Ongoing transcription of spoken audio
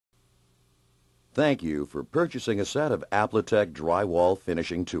Thank you for purchasing a set of Aplitech drywall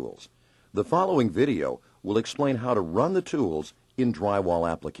finishing tools. The following video will explain how to run the tools in drywall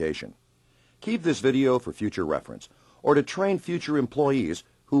application. Keep this video for future reference or to train future employees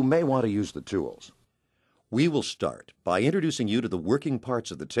who may want to use the tools. We will start by introducing you to the working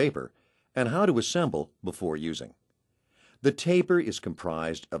parts of the taper and how to assemble before using. The taper is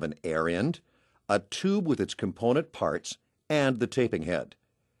comprised of an air end, a tube with its component parts, and the taping head.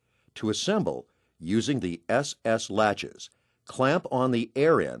 To assemble, using the SS latches, clamp on the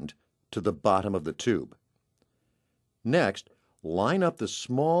air end to the bottom of the tube. Next, line up the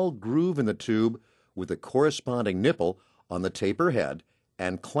small groove in the tube with the corresponding nipple on the taper head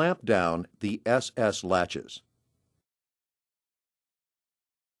and clamp down the SS latches.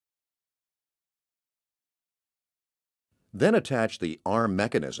 Then attach the arm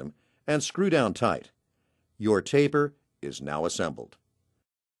mechanism and screw down tight. Your taper is now assembled.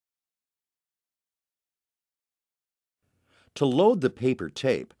 To load the paper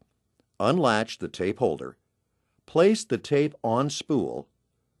tape, unlatch the tape holder, place the tape on spool,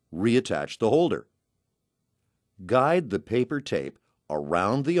 reattach the holder. Guide the paper tape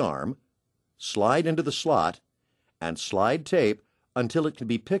around the arm, slide into the slot, and slide tape until it can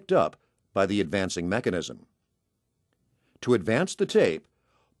be picked up by the advancing mechanism. To advance the tape,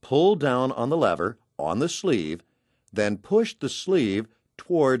 pull down on the lever on the sleeve, then push the sleeve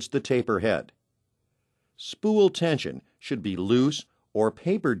towards the taper head. Spool tension should be loose or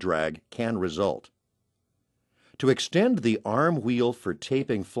paper drag can result. To extend the arm wheel for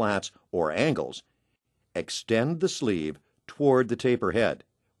taping flats or angles, extend the sleeve toward the taper head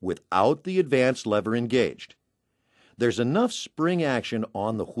without the advance lever engaged. There's enough spring action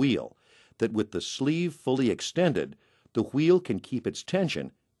on the wheel that with the sleeve fully extended, the wheel can keep its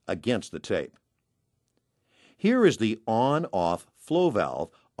tension against the tape. Here is the on-off flow valve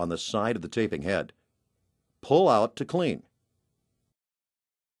on the side of the taping head. Pull out to clean.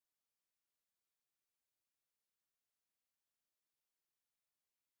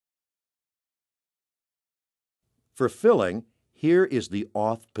 For filling, here is the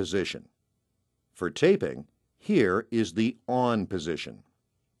off position. For taping, here is the on position.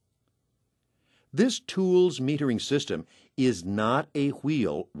 This tool's metering system is not a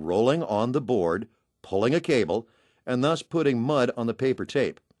wheel rolling on the board, pulling a cable, and thus putting mud on the paper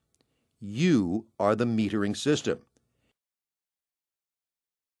tape. You are the metering system.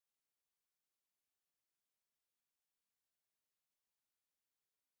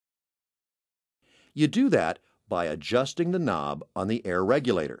 You do that by adjusting the knob on the air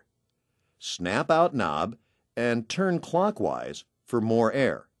regulator. Snap out knob and turn clockwise for more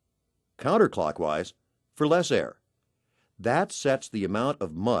air, counterclockwise for less air. That sets the amount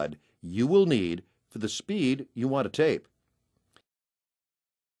of mud you will need for the speed you want to tape.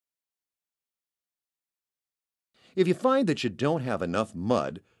 If you find that you don't have enough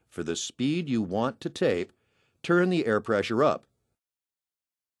mud for the speed you want to tape, turn the air pressure up.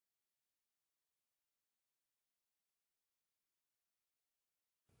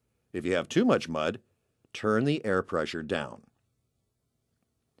 If you have too much mud, turn the air pressure down.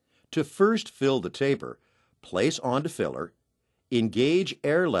 To first fill the taper, place onto filler, engage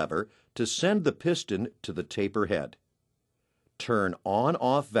air lever to send the piston to the taper head. Turn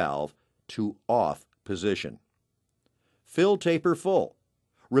on-off valve to off position. Fill taper full.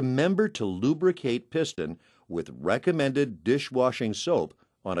 Remember to lubricate piston with recommended dishwashing soap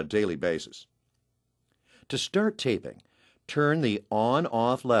on a daily basis. To start taping, turn the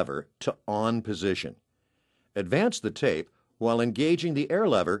on-off lever to on position. Advance the tape while engaging the air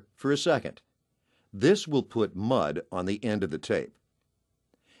lever for a second. This will put mud on the end of the tape.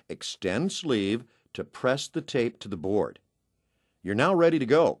 Extend sleeve to press the tape to the board. You're now ready to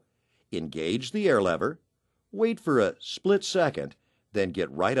go. Engage the air lever, wait for a split second, then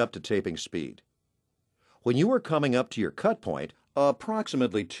get right up to taping speed. When you are coming up to your cut point,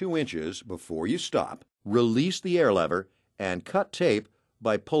 approximately 2 inches before you stop, release the air lever and cut tape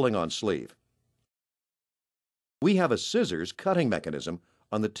by pulling on sleeve. We have a scissors cutting mechanism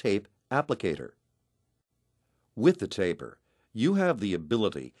on the tape applicator. With the taper, you have the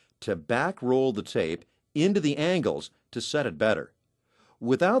ability to back roll the tape into the angles to set it better.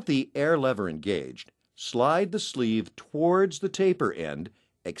 Without the air lever engaged, slide the sleeve towards the taper end,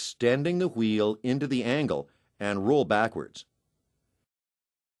 extending the wheel into the angle, and roll backwards.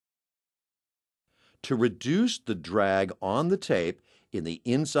 To reduce the drag on the tape in the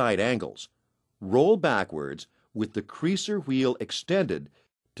inside angles, roll backwards with the creaser wheel extended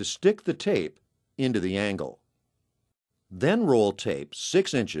to stick the tape into the angle. Then roll tape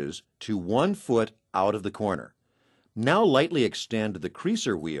 6 inches to 1 foot out of the corner. Now lightly extend the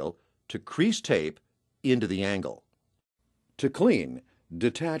creaser wheel to crease tape into the angle. To clean,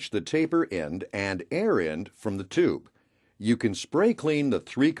 detach the taper end and air end from the tube. You can spray clean the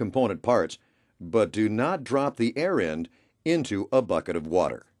 3 component parts, but do not drop the air end into a bucket of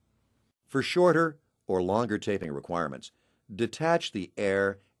water. For shorter or longer taping requirements, detach the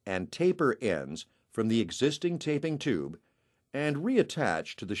air and taper ends from the existing taping tube and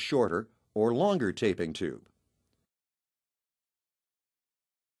reattach to the shorter or longer taping tube.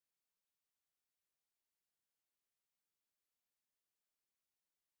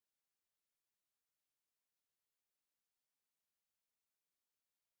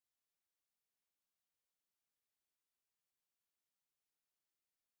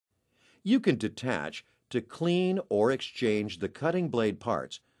 You can detach to clean or exchange the cutting blade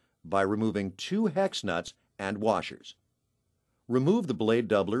parts by removing 2 hex nuts and washers. Remove the blade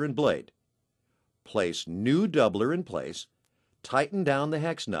doubler and blade. Place new doubler in place, tighten down the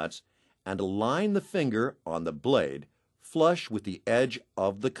hex nuts, and align the finger on the blade flush with the edge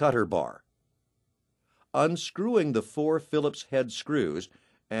of the cutter bar. Unscrewing the 4 Phillips head screws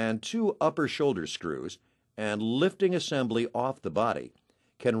and 2 upper shoulder screws and lifting assembly off the body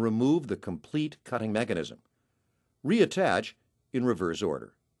can remove the complete cutting mechanism. Reattach in reverse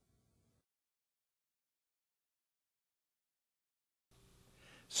order.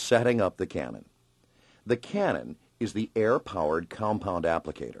 Setting up the cannon. The cannon is the air-powered compound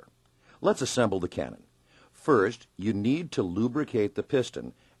applicator. Let's assemble the cannon. First, you need to lubricate the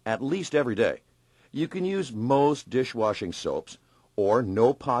piston at least every day. You can use most dishwashing soaps or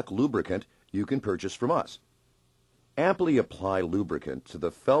no-pock lubricant you can purchase from us. Amply apply lubricant to the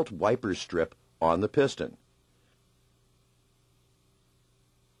felt wiper strip on the piston.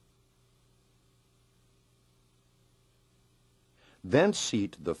 Then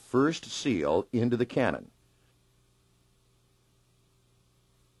seat the first seal into the cannon.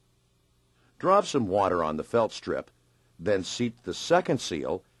 Drop some water on the felt strip, then seat the second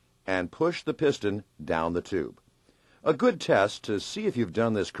seal and push the piston down the tube. A good test to see if you've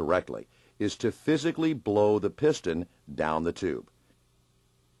done this correctly is to physically blow the piston down the tube.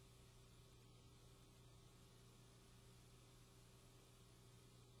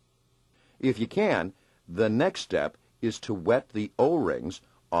 If you can, the next step is to wet the O-rings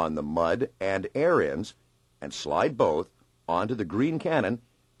on the mud and air ends and slide both onto the green cannon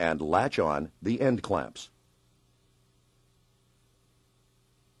and latch on the end clamps.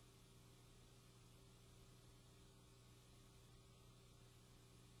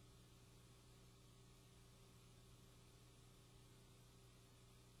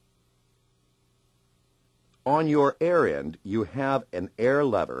 On your air end, you have an air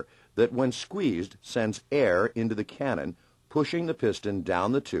lever that, when squeezed, sends air into the cannon, pushing the piston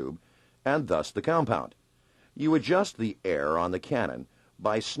down the tube, and thus the compound. You adjust the air on the cannon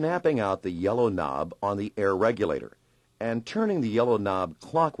by snapping out the yellow knob on the air regulator and turning the yellow knob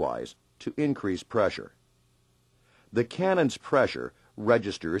clockwise to increase pressure. The cannon's pressure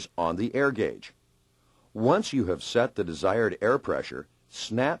registers on the air gauge. Once you have set the desired air pressure,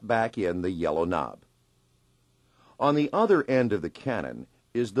 snap back in the yellow knob. On the other end of the cannon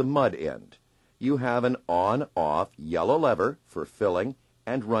is the mud end. You have an on-off yellow lever for filling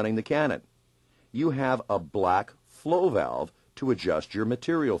and running the cannon. You have a black flow valve to adjust your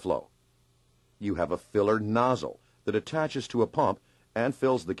material flow. You have a filler nozzle that attaches to a pump and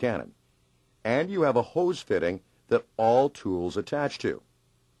fills the cannon. And you have a hose fitting that all tools attach to.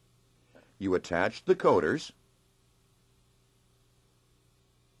 You attach the coaters,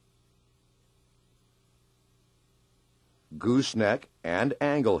 gooseneck and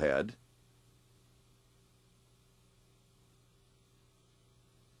angle head,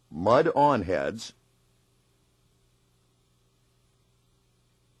 mud-on heads.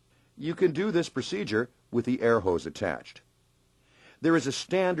 You can do this procedure with the air hose attached. There is a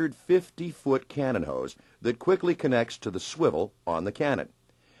standard 50-foot cannon hose that quickly connects to the swivel on the cannon.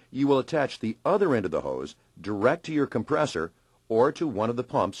 You will attach the other end of the hose direct to your compressor or to one of the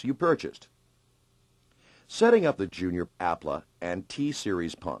pumps you purchased. Setting up the Junior Apla and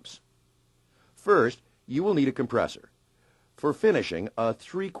T-Series pumps. First, you will need a compressor. For finishing, a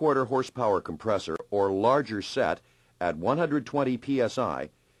 3/4 horsepower compressor or larger set at 120 psi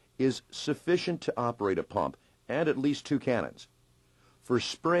is sufficient to operate a pump and at least 2 cannons. For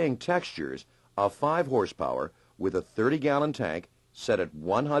spraying textures, a 5 horsepower with a 30-gallon tank set at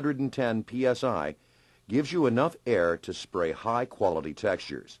 110 psi gives you enough air to spray high-quality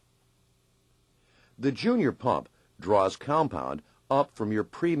textures. The Junior pump draws compound up from your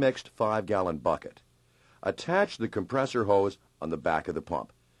pre-mixed 5-gallon bucket. Attach the compressor hose on the back of the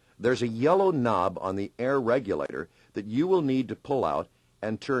pump. There's a yellow knob on the air regulator that you will need to pull out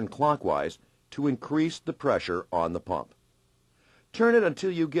and turn clockwise to increase the pressure on the pump. Turn it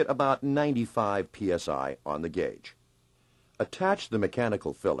until you get about 95 psi on the gauge. Attach the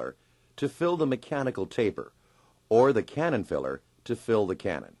mechanical filler to fill the mechanical taper, or the cannon filler to fill the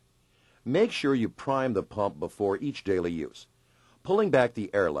cannon. Make sure you prime the pump before each daily use. Pulling back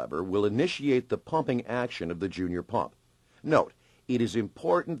the air lever will initiate the pumping action of the junior pump. Note, it is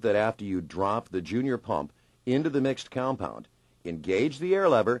important that after you drop the junior pump into the mixed compound, engage the air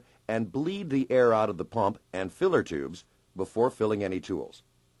lever and bleed the air out of the pump and filler tubes before filling any tools.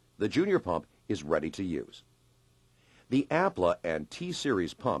 The junior pump is ready to use. The APLA and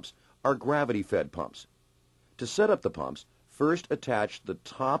T-Series pumps are gravity-fed pumps. To set up the pumps, first attach the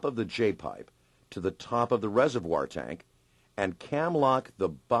top of the J-pipe to the top of the reservoir tank and cam lock the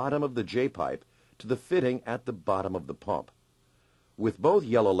bottom of the J-pipe to the fitting at the bottom of the pump. With both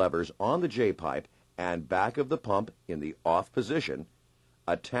yellow levers on the J-pipe and back of the pump in the off position,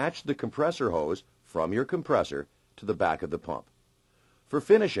 attach the compressor hose from your compressor to the back of the pump. For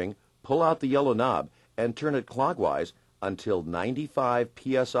finishing, pull out the yellow knob and turn it clockwise until 95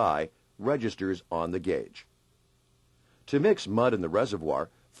 psi registers on the gauge. To mix mud in the reservoir,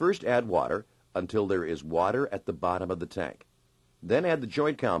 first add water until there is water at the bottom of the tank. Then add the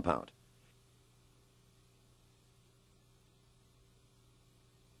joint compound.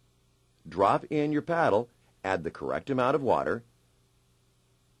 Drop in your paddle, add the correct amount of water,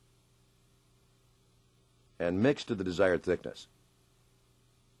 and mix to the desired thickness.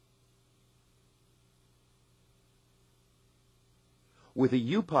 With a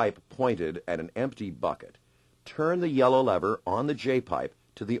U-pipe pointed at an empty bucket, turn the yellow lever on the J-pipe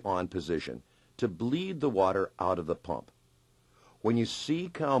to the on position to bleed the water out of the pump. When you see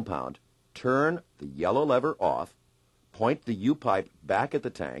compound, turn the yellow lever off, point the U-pipe back at the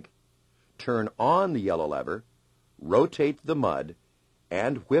tank, turn on the yellow lever, rotate the mud,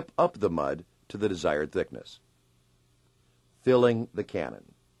 and whip up the mud to the desired thickness. Filling the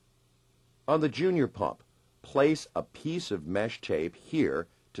cannon. On the junior pump, place a piece of mesh tape here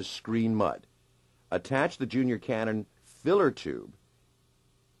to screen mud. Attach the junior cannon filler tube.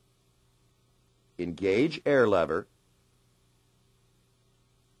 Engage air lever.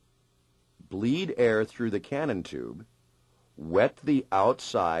 Bleed air through the cannon tube. Wet the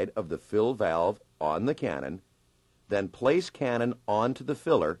outside of the fill valve on the cannon. Then place cannon onto the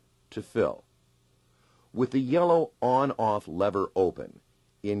filler to fill. With the yellow on-off lever open,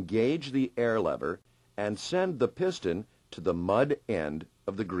 engage the air lever and send the piston to the mud end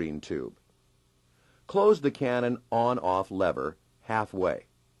of the green tube. Close the cannon on-off lever halfway.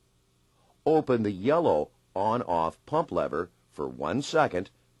 Open the yellow on-off pump lever for 1 second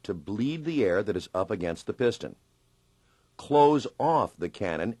to bleed the air that is up against the piston. Close off the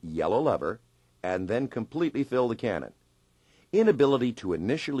cannon yellow lever and then completely fill the cannon. Inability to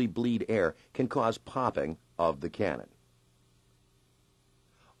initially bleed air can cause popping of the cannon.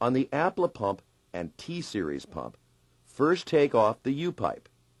 On the APLA pump and T-Series pump, first take off the U-pipe.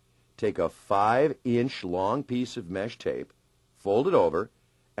 Take a 5-inch long piece of mesh tape, fold it over,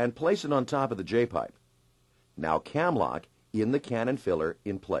 and place it on top of the J-pipe. Now cam lock in the cannon filler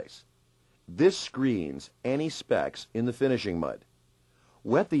in place. This screens any specks in the finishing mud.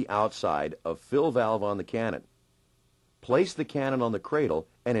 Wet the outside of fill valve on the cannon. Place the cannon on the cradle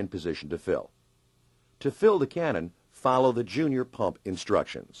and in position to fill. To fill the cannon, follow the junior pump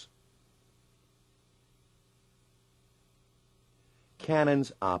instructions.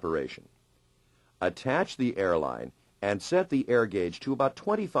 Cannon's operation. Attach the air line and set the air gauge to about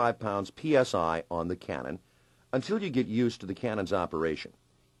 25 pounds psi on the cannon until you get used to the cannon's operation.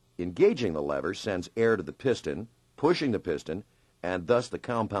 Engaging the lever sends air to the piston, pushing the piston, and thus the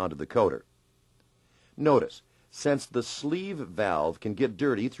compound to the coater. Notice, since the sleeve valve can get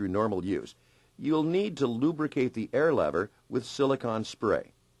dirty through normal use, you'll need to lubricate the air lever with silicone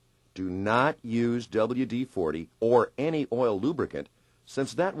spray. Do not use WD-40 or any oil lubricant,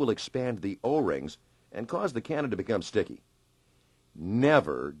 since that will expand the O-rings and cause the cannon to become sticky.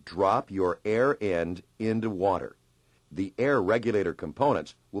 Never drop your air end into water. The air regulator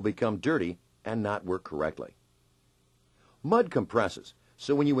components will become dirty and not work correctly. Mud compresses,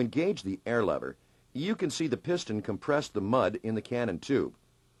 so when you engage the air lever, you can see the piston compress the mud in the cannon tube.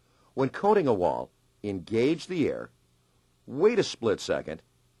 When coating a wall, engage the air, wait a split second,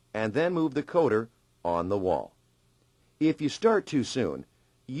 and then move the coater on the wall. If you start too soon,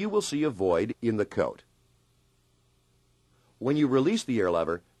 you will see a void in the coat. When you release the air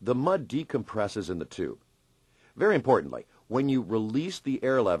lever, the mud decompresses in the tube. Very importantly, when you release the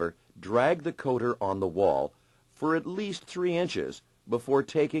air lever, drag the coater on the wall for at least 3 inches before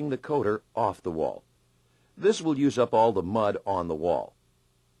taking the coater off the wall. This will use up all the mud on the wall.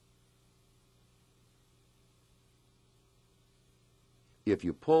 If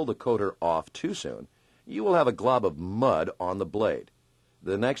you pull the coater off too soon, you will have a glob of mud on the blade.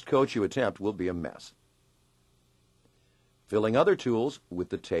 The next coat you attempt will be a mess. Filling other tools with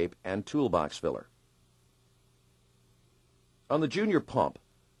the tape and toolbox filler. On the junior pump,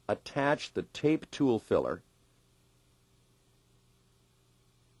 attach the tape tool filler,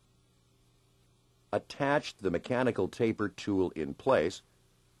 attach the mechanical taper tool in place,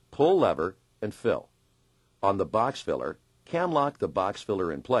 pull lever, and fill. On the box filler, cam lock the box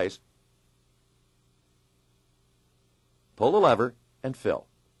filler in place, pull the lever, and fill.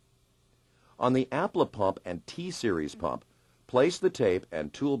 On the Apla pump and T-Series pump, place the tape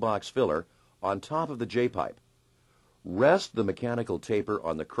and toolbox filler on top of the J-pipe. Rest the mechanical taper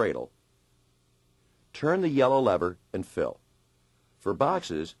on the cradle. Turn the yellow lever and fill. For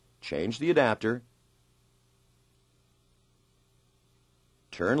boxes, change the adapter,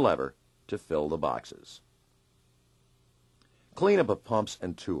 turn lever to fill the boxes. Cleanup of pumps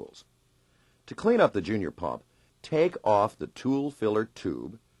and tools. To clean up the junior pump, take off the tool filler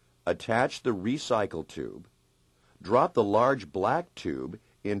tube, attach the recycle tube, drop the large black tube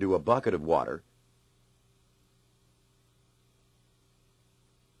into a bucket of water,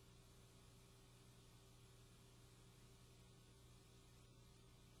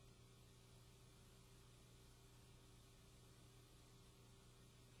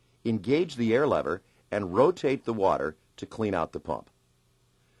 engage the air lever, and rotate the water to clean out the pump.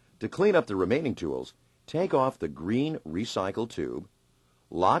 To clean up the remaining tools, take off the green recycle tube,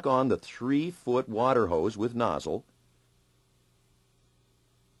 lock on the 3-foot water hose with nozzle,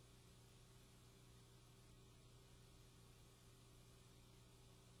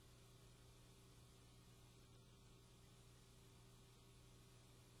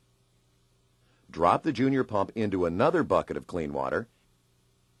 drop the junior pump into another bucket of clean water,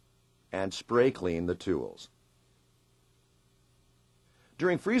 and spray clean the tools.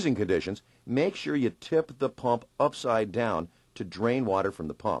 During freezing conditions, make sure you tip the pump upside down to drain water from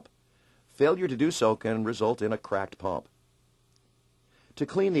the pump. Failure to do so can result in a cracked pump. To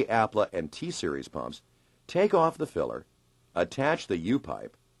clean the Apla and T-Series pumps, take off the filler, attach the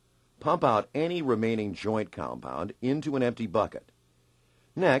U-pipe, pump out any remaining joint compound into an empty bucket.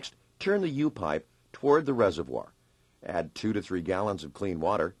 Next, turn the U-pipe toward the reservoir. Add 2 to 3 gallons of clean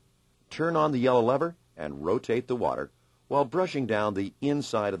water. Turn on the yellow lever and rotate the water while brushing down the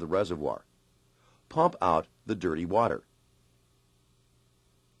inside of the reservoir. Pump out the dirty water.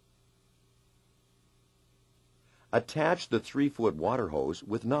 Attach the 3-foot water hose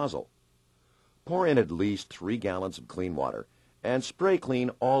with nozzle. Pour in at least 3 gallons of clean water and spray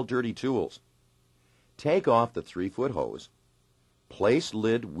clean all dirty tools. Take off the 3-foot hose, place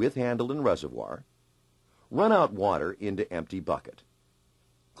lid with handle and reservoir, run out water into empty bucket.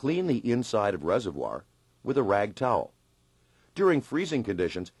 Clean the inside of reservoir with a rag towel. During freezing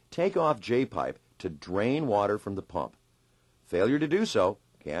conditions, take off J-pipe to drain water from the pump. Failure to do so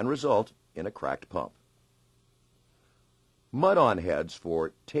can result in a cracked pump. Mud-on heads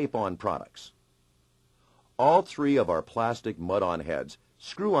for tape-on products. All 3 of our plastic mud-on heads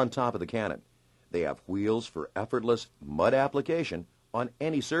screw on top of the cannon. They have wheels for effortless mud application on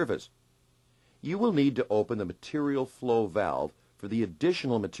any surface. You will need to open the material flow valve for the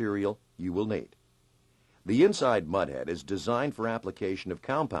additional material you will need. The inside mud head is designed for application of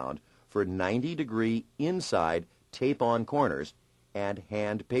compound for 90-degree inside tape-on corners and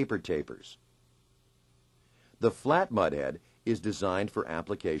hand paper tapers. The flat mud head is designed for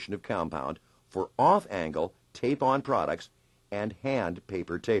application of compound for off-angle tape-on products and hand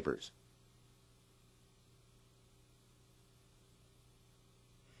paper tapers.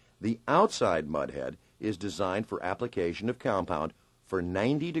 The outside mud head is designed for application of compound for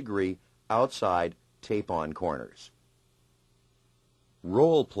 90-degree outside tape-on corners.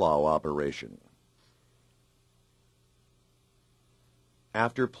 Roll plow operation.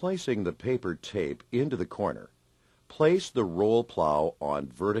 After placing the paper tape into the corner, place the roll plow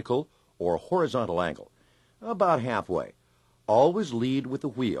on vertical or horizontal angle, about halfway. Always lead with the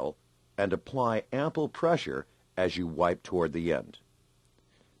wheel and apply ample pressure as you wipe toward the end.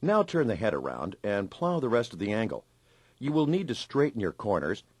 Now turn the head around and plow the rest of the angle. You will need to straighten your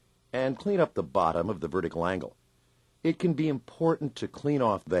corners and clean up the bottom of the vertical angle. It can be important to clean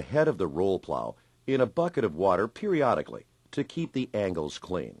off the head of the roll plow in a bucket of water periodically to keep the angles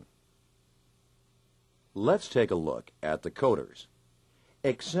clean. Let's take a look at the coaters.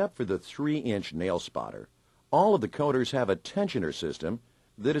 Except for the 3-inch nail spotter, all of the coaters have a tensioner system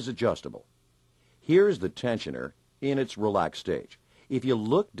that is adjustable. Here's the tensioner in its relaxed stage. If you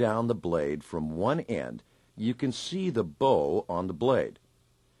look down the blade from one end, you can see the bow on the blade.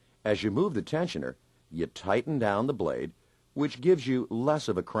 As you move the tensioner, you tighten down the blade, which gives you less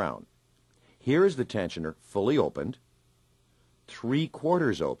of a crown. Here is the tensioner fully opened,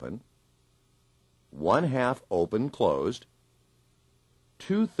 3/4 open, 1/2 open closed,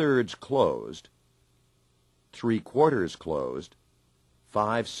 2/3 closed, 3/4 closed,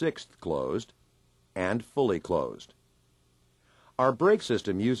 5/6 closed, and fully closed. Our brake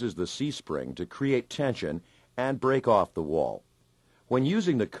system uses the C-spring to create tension and break off the wall. When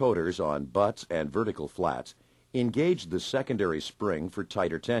using the coaters on butts and vertical flats, engage the secondary spring for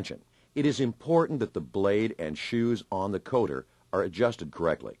tighter tension. It is important that the blade and shoes on the coater are adjusted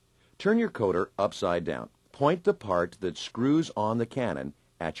correctly. Turn your coater upside down. Point the part that screws on the cannon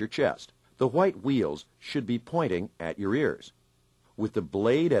at your chest. The white wheels should be pointing at your ears. With the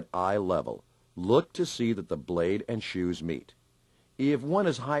blade at eye level, look to see that the blade and shoes meet. If one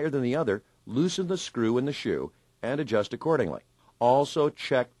is higher than the other, loosen the screw in the shoe and adjust accordingly. Also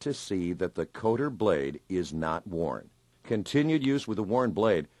check to see that the coater blade is not worn. Continued use with a worn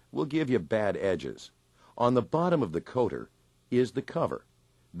blade will give you bad edges. On the bottom of the coater is the cover.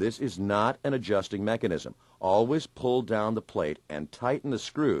 This is not an adjusting mechanism. Always pull down the plate and tighten the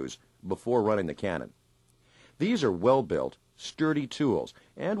screws before running the cannon. These are well-built, sturdy tools,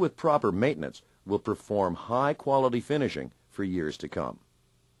 and with proper maintenance will perform high-quality finishing for years to come.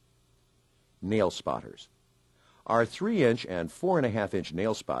 Nail spotters. Our 3-inch and 4.5-inch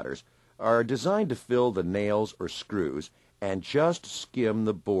nail spotters are designed to fill the nails or screws and just skim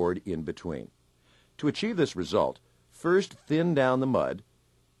the board in between. To achieve this result, first thin down the mud,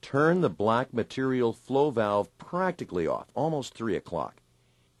 turn the black material flow valve practically off, almost 3 o'clock.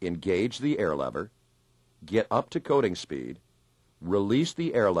 Engage the air lever, get up to coating speed, release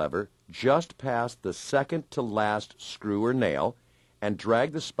the air lever just past the second to last screw or nail, and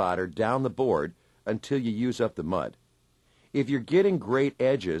drag the spotter down the board until you use up the mud. If you're getting great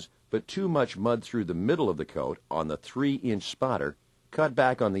edges but too much mud through the middle of the coat on the 3-inch spotter, cut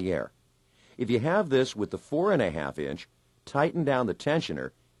back on the air. If you have this with the 4.5-inch, tighten down the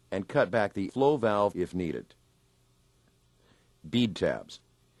tensioner and cut back the flow valve if needed. Bead tabs.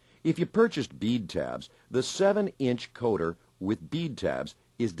 If you purchased bead tabs, the 7-inch coater with bead tabs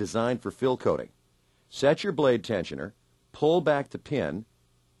is designed for fill coating. Set your blade tensioner, pull back the pin,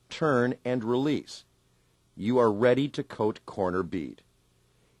 turn and release. You are ready to coat corner bead.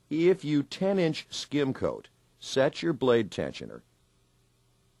 If you 10-inch skim coat, set your blade tensioner,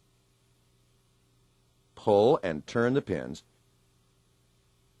 pull and turn the pins,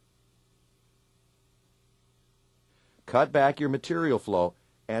 cut back your material flow,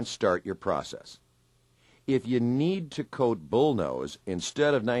 and start your process. If you need to coat bullnose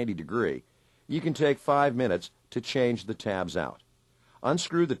instead of 90 degree, you can take 5 minutes to change the tabs out.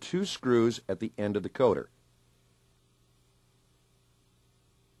 Unscrew the 2 screws at the end of the coater.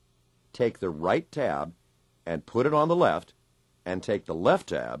 Take the right tab and put it on the left, and take the left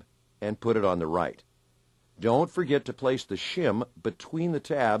tab and put it on the right. Don't forget to place the shim between the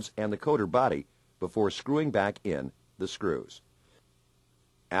tabs and the coater body before screwing back in the screws.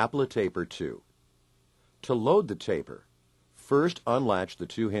 Applique-taper 2. To load the taper, first unlatch the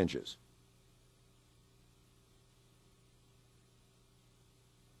 2 hinges.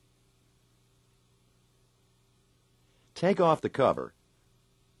 Take off the cover.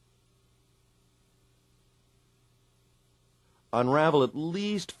 Unravel at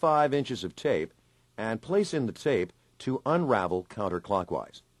least 5 inches of tape and place in the tape to unravel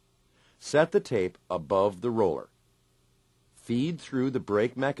counterclockwise. Set the tape above the roller. Feed through the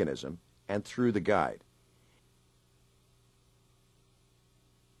brake mechanism and through the guide.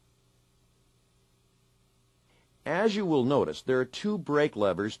 As you will notice, there are 2 brake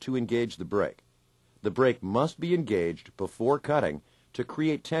levers to engage the brake. The brake must be engaged before cutting to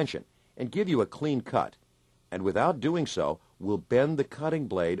create tension and give you a clean cut, and without doing so, will bend the cutting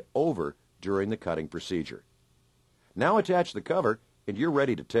blade over during the cutting procedure. Now attach the cover and you're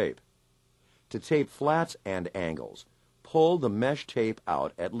ready to tape. To tape flats and angles, pull the mesh tape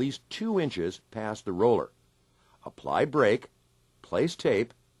out at least 2 inches past the roller. Apply brake, place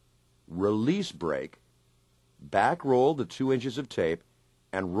tape, release brake, back roll the 2 inches of tape,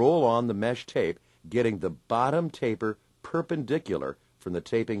 and roll on the mesh tape, getting the bottom taper perpendicular from the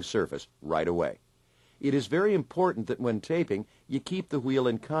taping surface right away. It is very important that when taping, you keep the wheel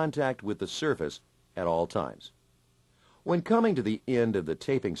in contact with the surface at all times. When coming to the end of the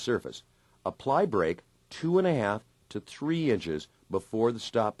taping surface, apply brake 2.5 to 3 inches before the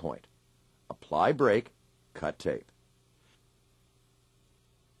stop point. Apply brake, cut tape.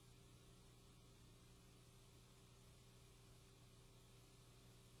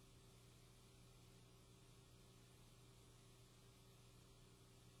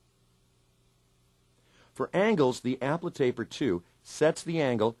 For angles, the applicator 2 sets the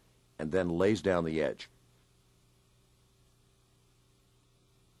angle and then lays down the edge.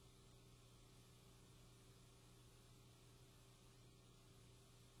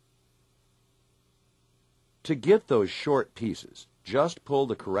 To get those short pieces, just pull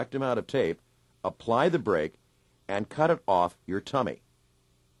the correct amount of tape, apply the brake, and cut it off your tummy.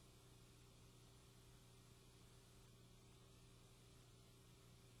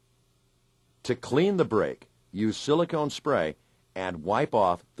 To clean the brake, use silicone spray and wipe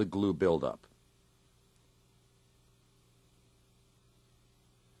off the glue buildup.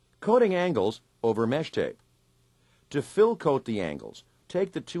 Coating angles over mesh tape. To fill coat the angles,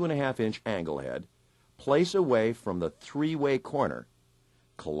 take the 2.5-inch angle head, place away from the 3-way corner,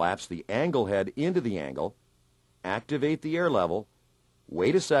 collapse the angle head into the angle, activate the air level,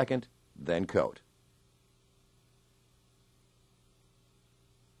 wait a second, then coat.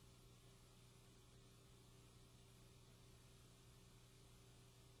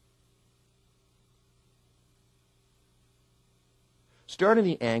 Starting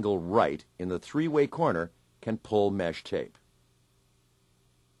the angle right in the 3-way corner can pull mesh tape.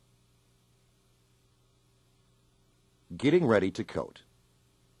 Getting ready to coat.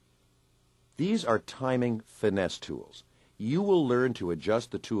 These are timing finesse tools. You will learn to adjust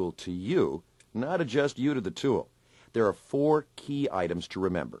the tool to you, not adjust you to the tool. There are 4 key items to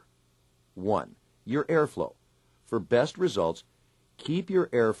remember. 1. Your airflow. For best results, keep your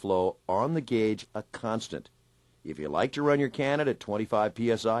airflow on the gauge a constant. If you like to run your cannon at 25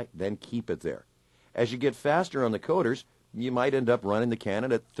 psi, then keep it there. As you get faster on the coaters, you might end up running the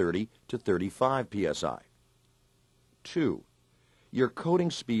cannon at 30 to 35 psi. 2. Your coating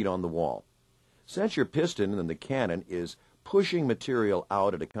speed on the wall. Since your piston in the cannon is pushing material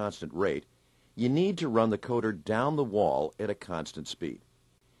out at a constant rate, you need to run the coater down the wall at a constant speed.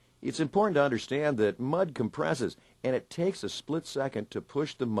 It's important to understand that mud compresses, and it takes a split second to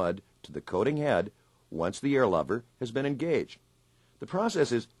push the mud to the coating head once the air lever has been engaged. The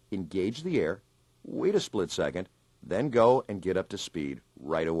process is engage the air, wait a split second, then go and get up to speed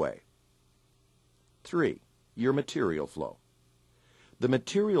right away. 3. Your material flow. The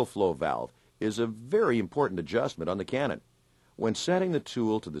material flow valve is a very important adjustment on the cannon. When setting the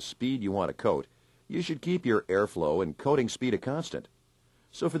tool to the speed you want to coat, you should keep your airflow and coating speed a constant.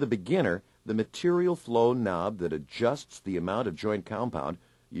 So for the beginner, the material flow knob that adjusts the amount of joint compound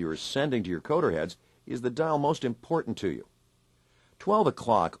you're sending to your coater heads is the dial most important to you. 12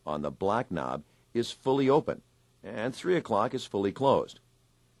 o'clock on the black knob is fully open, and 3 o'clock is fully closed.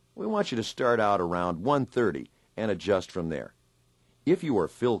 We want you to start out around 1:30 and adjust from there. If you are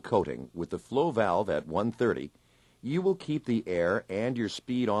fill coating with the flow valve at 1:30, you will keep the air and your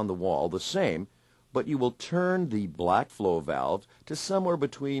speed on the wall the same, but you will turn the black flow valve to somewhere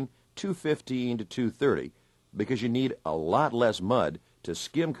between 2:15 to 2:30 because you need a lot less mud to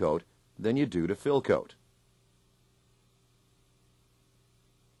skim coat than you do to fill coat.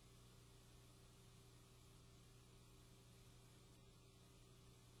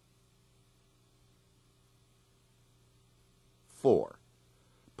 Four,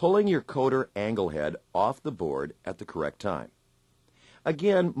 pulling your coater angle head off the board at the correct time.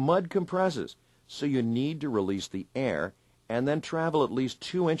 Again, mud compresses, so you need to release the air and then travel at least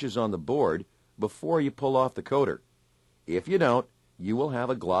 2 inches on the board before you pull off the coater. If you don't, you will have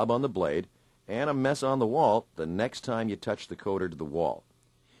a glob on the blade and a mess on the wall the next time you touch the coater to the wall.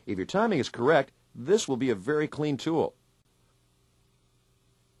 If your timing is correct, this will be a very clean tool.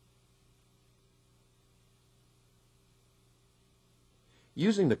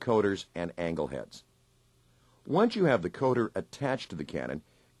 Using the coaters and angle heads. Once you have the coater attached to the cannon,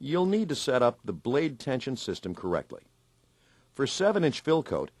 you'll need to set up the blade tension system correctly. For 7-inch fill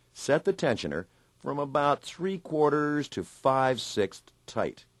coat, set the tensioner from about 3/4 to 5/6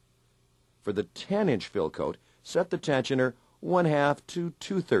 tight. For the 10-inch fill coat, set the tensioner 1/2 to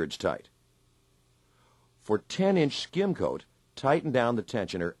 2/3 tight. For 10-inch skim coat, tighten down the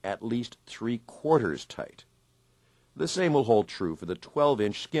tensioner at least 3/4 tight. The same will hold true for the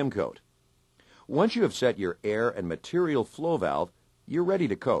 12-inch skim coat. Once you have set your air and material flow valve, you're ready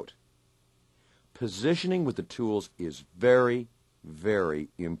to coat. Positioning with the tools is very, very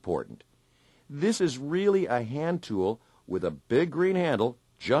important. This is really a hand tool with a big green handle,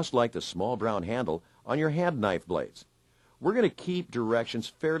 just like the small brown handle on your hand knife blades. We're going to keep directions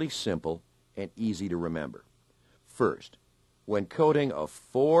fairly simple and easy to remember. First, when coating a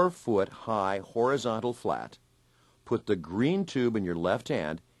 4-foot-high horizontal flat, put the green tube in your left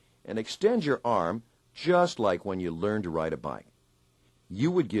hand and extend your arm just like when you learned to ride a bike.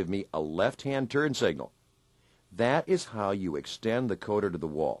 You would give me a left-hand turn signal. That is how you extend the coater to the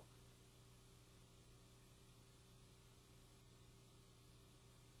wall.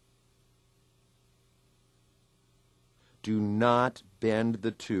 do not bend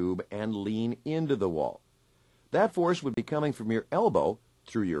the tube and lean into the wall. That force would be coming from your elbow,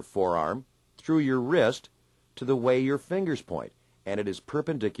 through your forearm, through your wrist, to the way your fingers point, and it is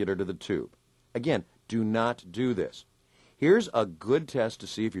perpendicular to the tube. Again, do not do this. Here's a good test to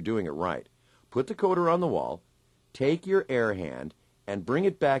see if you're doing it right. Put the coater on the wall, take your air hand, and bring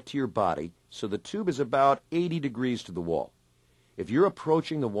it back to your body so the tube is about 80 degrees to the wall. If you're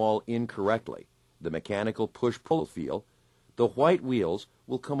approaching the wall incorrectly, the mechanical push-pull feel, the white wheels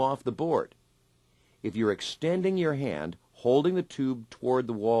will come off the board. If you're extending your hand, holding the tube toward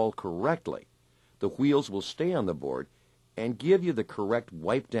the wall correctly, the wheels will stay on the board and give you the correct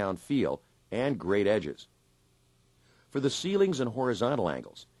wipe-down feel and great edges. For the ceilings and horizontal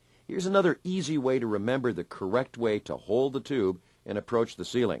angles, here's another easy way to remember the correct way to hold the tube and approach the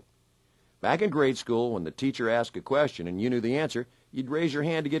ceiling. Back in grade school, when the teacher asked a question and you knew the answer, you'd raise your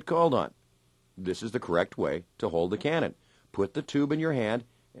hand to get called on. This is the correct way to hold the cannon. Put the tube in your hand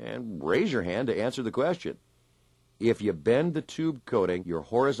and raise your hand to answer the question. If you bend the tube coating your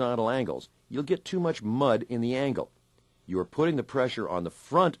horizontal angles, you'll get too much mud in the angle. You are putting the pressure on the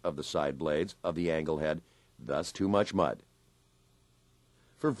front of the side blades of the angle head, thus too much mud.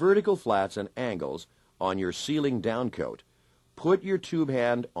 For vertical flats and angles on your ceiling down coat, put your tube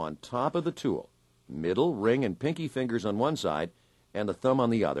hand on top of the tool, middle, ring, and pinky fingers on one side, and the thumb on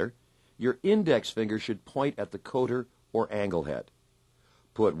the other. Your index finger should point at the coater or angle head.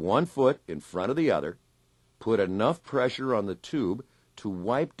 Put one foot in front of the other. Put enough pressure on the tube to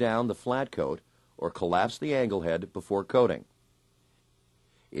wipe down the flat coat or collapse the angle head before coating.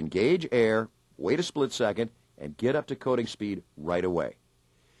 Engage air, wait a split second, and get up to coating speed right away.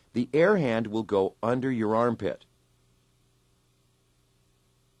 The air hand will go under your armpit.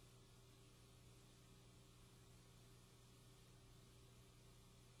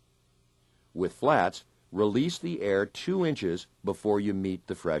 With flats, release the air 2 inches before you meet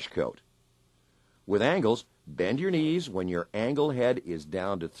the fresh coat. With angles, bend your knees when your angle head is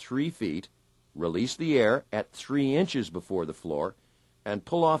down to 3 feet, release the air at 3 inches before the floor, and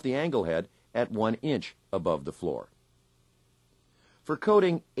pull off the angle head at 1 inch above the floor. For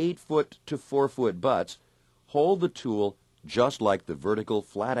coating 8-foot to 4-foot butts, hold the tool just like the vertical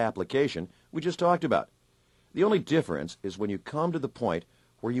flat application we just talked about. The only difference is when you come to the point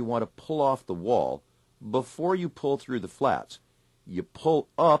where you want to pull off the wall, before you pull through the flats, you pull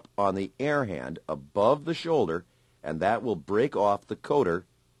up on the air hand above the shoulder, and that will break off the coater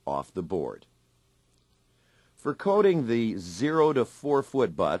off the board. For coating the 0 to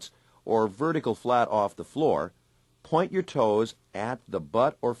 4-foot butts or vertical flat off the floor, point your toes at the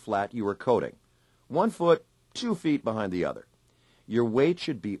butt or flat you are coating, 1 foot, 2 feet behind the other. Your weight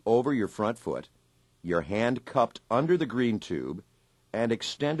should be over your front foot, your hand cupped under the green tube, and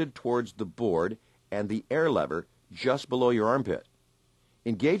extended towards the board and the air lever just below your armpit.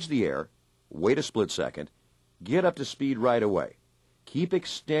 Engage the air, wait a split second, get up to speed right away. Keep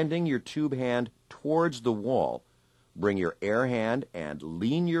extending your tube hand towards the wall. Bring your air hand and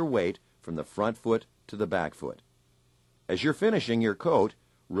lean your weight from the front foot to the back foot. As you're finishing your coat,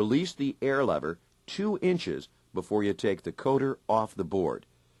 release the air lever 2 inches before you take the coater off the board.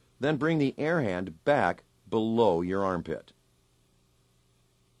 Then bring the air hand back below your armpit.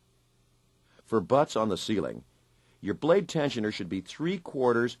 For butts on the ceiling, your blade tensioner should be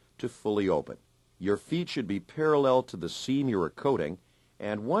 3/4 to fully open. Your feet should be parallel to the seam you are coating,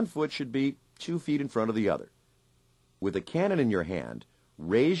 and 1 foot should be 2 feet in front of the other. With a cannon in your hand,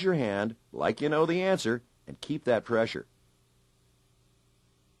 raise your hand like you know the answer and keep that pressure.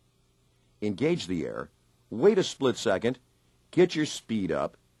 Engage the air, wait a split second, get your speed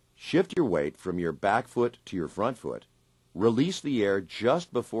up, shift your weight from your back foot to your front foot, release the air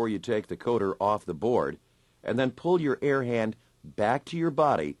just before you take the coater off the board, and then pull your air hand back to your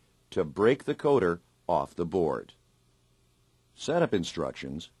body to break the coater off the board. Setup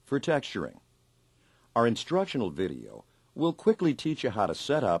instructions for texturing. Our instructional video will quickly teach you how to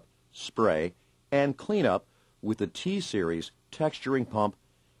set up, spray, and clean up with the T-Series texturing pump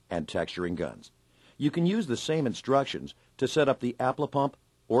and texturing guns. You can use the same instructions to set up the Applipump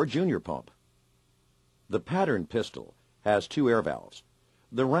or Junior Pump. The pattern pistol has 2 air valves.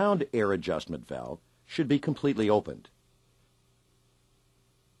 The round air adjustment valve should be completely opened.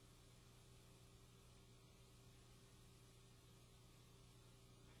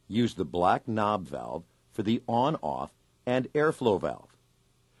 Use the black knob valve for the on-off and airflow valve.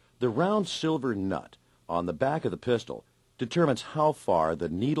 The round silver nut on the back of the pistol determines how far the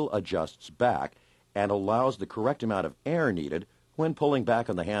needle adjusts back and allows the correct amount of air needed when pulling back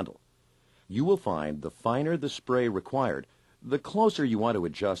on the handle. You will find the finer the spray required, the closer you want to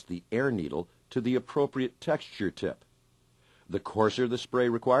adjust the air needle to the appropriate texture tip. The coarser the spray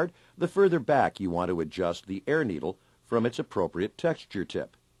required, the further back you want to adjust the air needle from its appropriate texture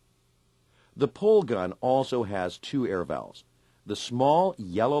tip. The pole gun also has two air valves. The small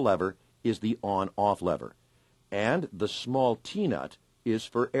yellow lever is the on-off lever, and the small T-nut is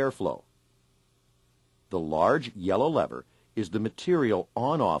for airflow. The large yellow lever is the material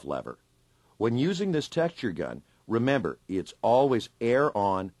on-off lever. When using this texture gun, remember it's always air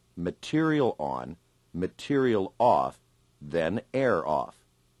on, material off, then air off.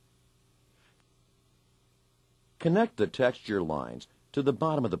 Connect the texture lines to the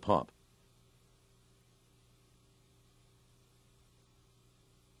bottom of the pump.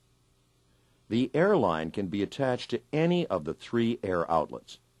 The air line can be attached to any of the three air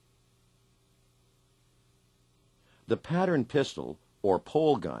outlets. The pattern pistol, or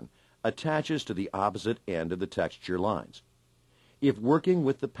pole gun, attaches to the opposite end of the texture lines. If working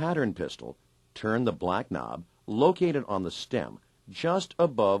with the pattern pistol, turn the black knob, located on the stem, just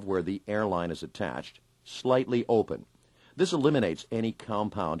above where the air line is attached, slightly open. This eliminates any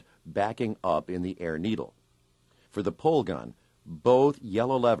compound backing up in the air needle. For the pole gun, both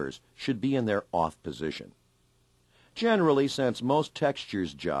yellow levers should be in their off position. Generally, since most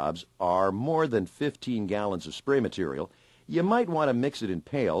textures jobs are more than 15 gallons of spray material, you might want to mix it in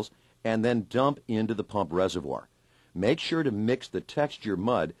pails and then dump into the pump reservoir. Make sure to mix the texture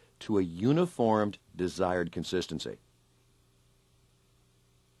mud to a uniformed desired consistency.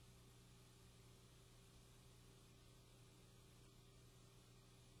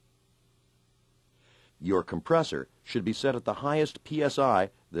 Your compressor should be set at the highest PSI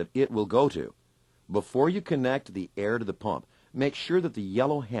that it will go to. Before you connect the air to the pump, make sure that the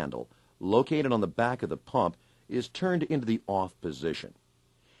yellow handle, located on the back of the pump, is turned into the off position.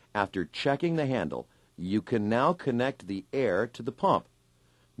 After checking the handle, you can now connect the air to the pump.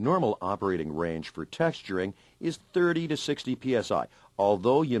 Normal operating range for texturing is 30 to 60 psi,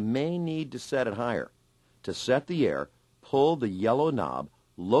 although you may need to set it higher. To set the air, pull the yellow knob,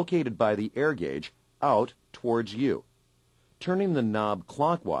 located by the air gauge, out towards you. Turning the knob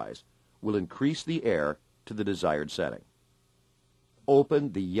clockwise will increase the air to the desired setting.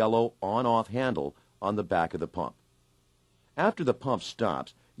 Open the yellow on-off handle on the back of the pump. After the pump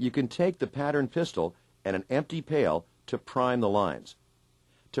stops, you can take the pattern pistol and an empty pail to prime the lines.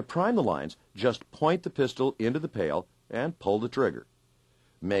 To prime the lines, just point the pistol into the pail and pull the trigger.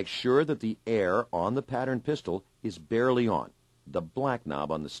 Make sure that the air on the pattern pistol is barely on, the black knob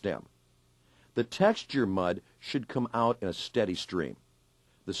on the stem. The texture mud should come out in a steady stream.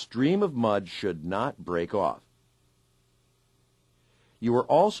 The stream of mud should not break off. You are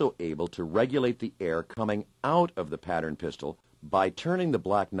also able to regulate the air coming out of the pattern pistol by turning the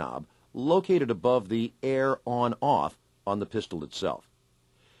black knob located above the air on-off on the pistol itself.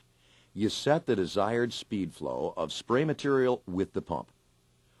 You set the desired speed flow of spray material with the pump.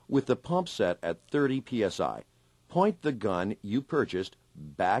 With the pump set at 30 psi, point the gun you purchased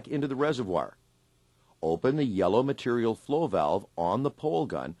back into the reservoir. Open the yellow material flow valve on the pole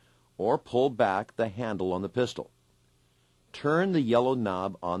gun or pull back the handle on the pistol. Turn the yellow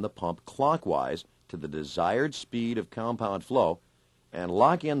knob on the pump clockwise to the desired speed of compound flow and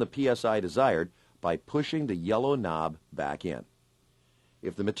lock in the PSI desired by pushing the yellow knob back in.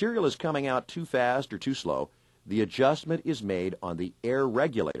 If the material is coming out too fast or too slow, the adjustment is made on the air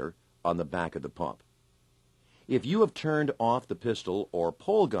regulator on the back of the pump. If you have turned off the pistol or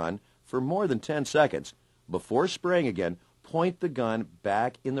pole gun for more than 10 seconds, before spraying again, point the gun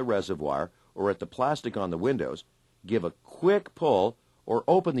back in the reservoir or at the plastic on the windows, give a quick pull or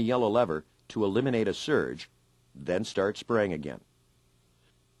open the yellow lever to eliminate a surge, then start spraying again.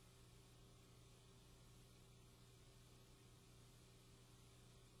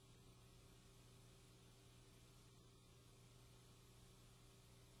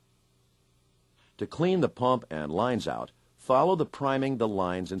 To clean the pump and lines out, follow the priming the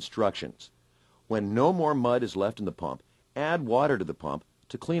lines instructions. When no more mud is left in the pump, add water to the pump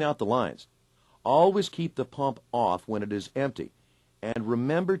to clean out the lines. Always keep the pump off when it is empty, and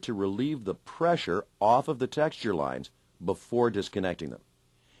remember to relieve the pressure off of the texture lines before disconnecting them.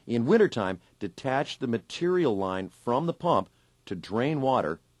 In wintertime, detach the material line from the pump to drain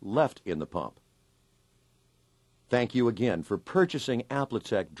water left in the pump. Thank you again for purchasing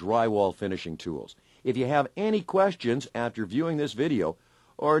Aplitech drywall finishing tools. If you have any questions after viewing this video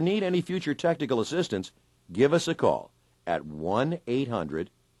or need any future technical assistance, give us a call at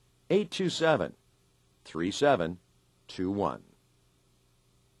 1-800-827-3721.